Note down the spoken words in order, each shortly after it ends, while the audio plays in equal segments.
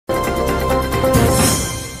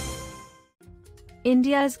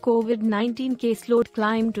India's COVID-19 caseload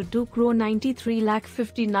climbed to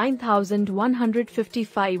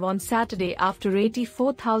 2,93,59,155 on Saturday after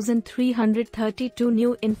 84,332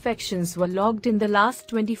 new infections were logged in the last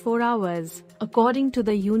 24 hours, according to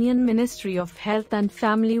the Union Ministry of Health and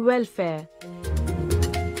Family Welfare.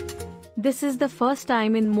 This is the first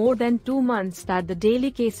time in more than 2 months that the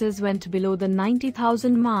daily cases went below the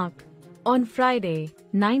 90,000 mark. On Friday,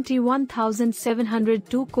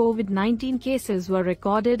 91,702 COVID-19 cases were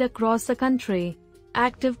recorded across the country.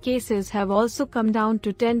 Active cases have also come down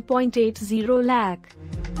to 10.80 lakh.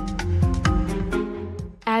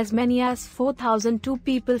 As many as 4,002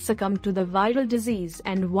 people succumbed to the viral disease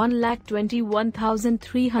and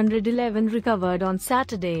 1,21,311 recovered on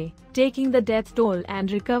Saturday, taking the death toll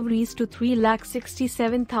and recoveries to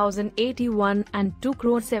 3,67,081 and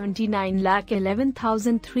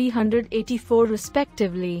 2,79,11,384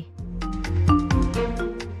 respectively.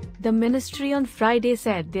 The ministry on Friday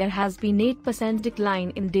said there has been 8%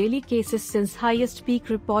 decline in daily cases since highest peak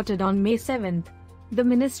reported on May 7. The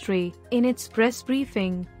ministry, in its press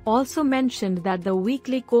briefing, also mentioned that the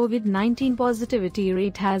weekly COVID-19 positivity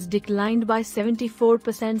rate has declined by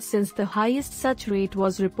 74% since the highest such rate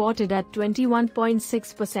was reported at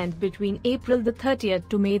 21.6% between April 30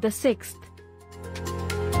 to May 6.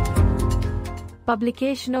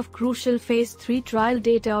 Publication of crucial Phase 3 trial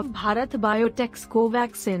data of Bharat Biotech's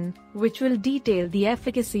Covaxin, which will detail the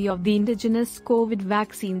efficacy of the indigenous COVID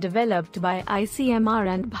vaccine developed by ICMR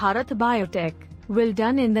and Bharat Biotech, will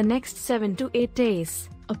done in the next 7 to 8 days,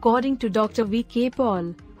 according to Dr. V. K.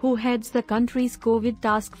 Paul, who heads the country's COVID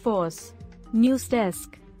task force. News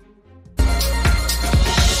Desk.